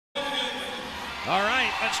All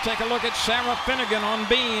right, let's take a look at Sarah Finnegan on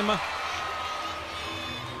beam.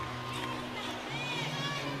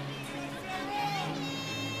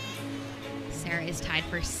 Sarah is tied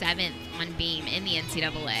for 7th on beam in the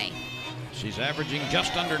NCAA. She's averaging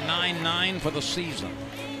just under 9.9 for the season.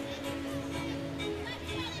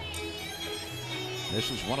 This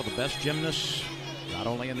is one of the best gymnasts, not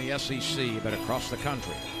only in the SEC, but across the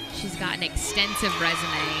country. She's got an extensive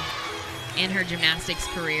resume in her gymnastics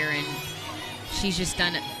career, and she's just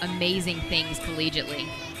done amazing things collegiately.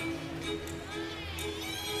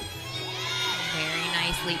 Very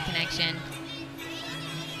nice leap connection.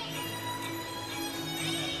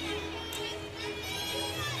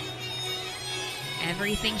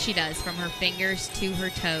 Everything she does, from her fingers to her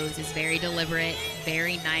toes, is very deliberate,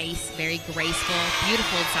 very nice, very graceful,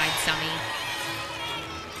 beautiful side stummy.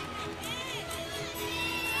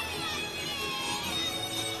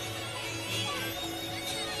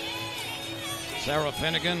 Sarah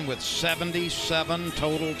Finnegan with 77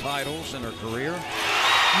 total titles in her career.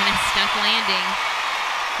 And a stuck landing.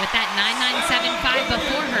 With that 9.975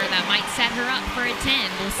 before her, that might set her up for a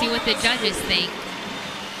 10. We'll see what the judges think.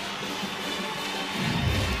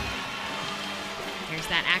 There's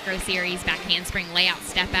that acro series, back handspring layout,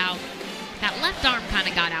 step out. That left arm kind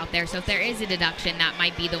of got out there, so if there is a deduction, that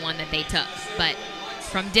might be the one that they took. But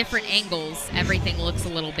from different angles, everything looks a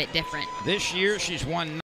little bit different. This year, she's won